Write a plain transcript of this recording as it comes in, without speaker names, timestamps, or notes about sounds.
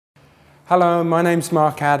Hello, my name's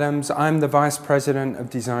Mark Adams. I'm the Vice President of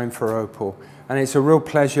Design for Opel, and it's a real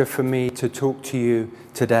pleasure for me to talk to you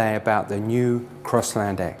today about the new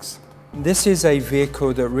Crossland X. This is a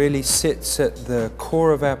vehicle that really sits at the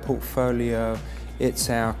core of our portfolio. It's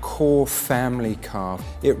our core family car.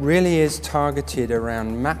 It really is targeted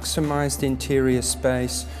around maximized interior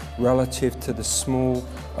space relative to the small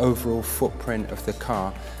overall footprint of the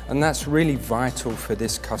car, and that's really vital for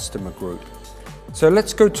this customer group. So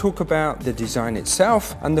let's go talk about the design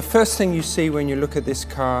itself. And the first thing you see when you look at this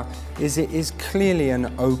car is it is clearly an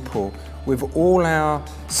Opel with all our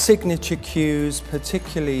signature cues,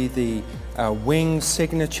 particularly the wing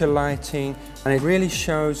signature lighting. And it really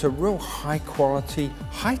shows a real high quality,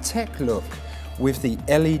 high-tech look with the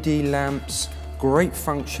LED lamps, great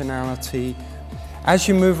functionality. As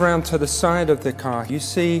you move around to the side of the car, you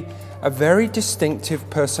see a very distinctive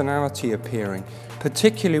personality appearing,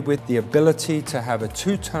 particularly with the ability to have a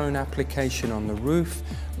two-tone application on the roof,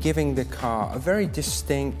 giving the car a very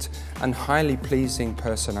distinct and highly pleasing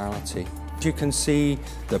personality. You can see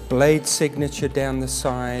the blade signature down the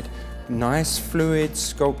side, nice fluid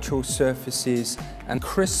sculptural surfaces and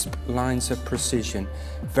crisp lines of precision,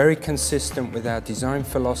 very consistent with our design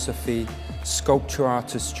philosophy, sculpture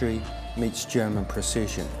artistry meets German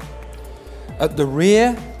precision. At the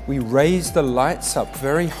rear, we raise the lights up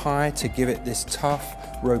very high to give it this tough,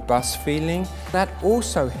 robust feeling. That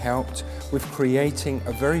also helped with creating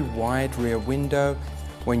a very wide rear window.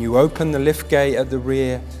 When you open the lift gate at the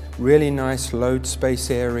rear, really nice load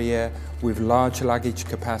space area with large luggage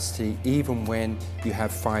capacity even when you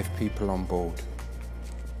have 5 people on board.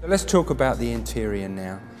 So let's talk about the interior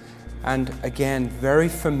now. And again, very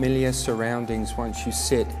familiar surroundings once you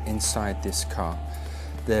sit inside this car.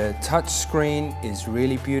 The touchscreen is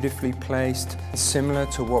really beautifully placed, similar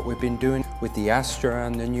to what we've been doing with the Astra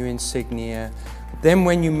and the new Insignia. Then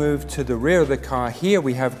when you move to the rear of the car, here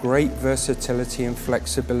we have great versatility and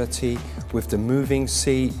flexibility with the moving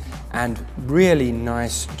seat and really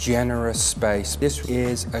nice, generous space. This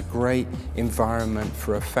is a great environment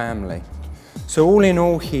for a family. So all in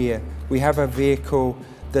all here, we have a vehicle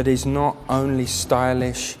that is not only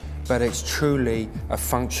stylish, but it's truly a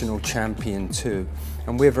functional champion too.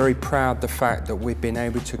 And we're very proud of the fact that we've been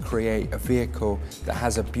able to create a vehicle that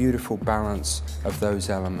has a beautiful balance of those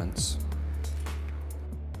elements.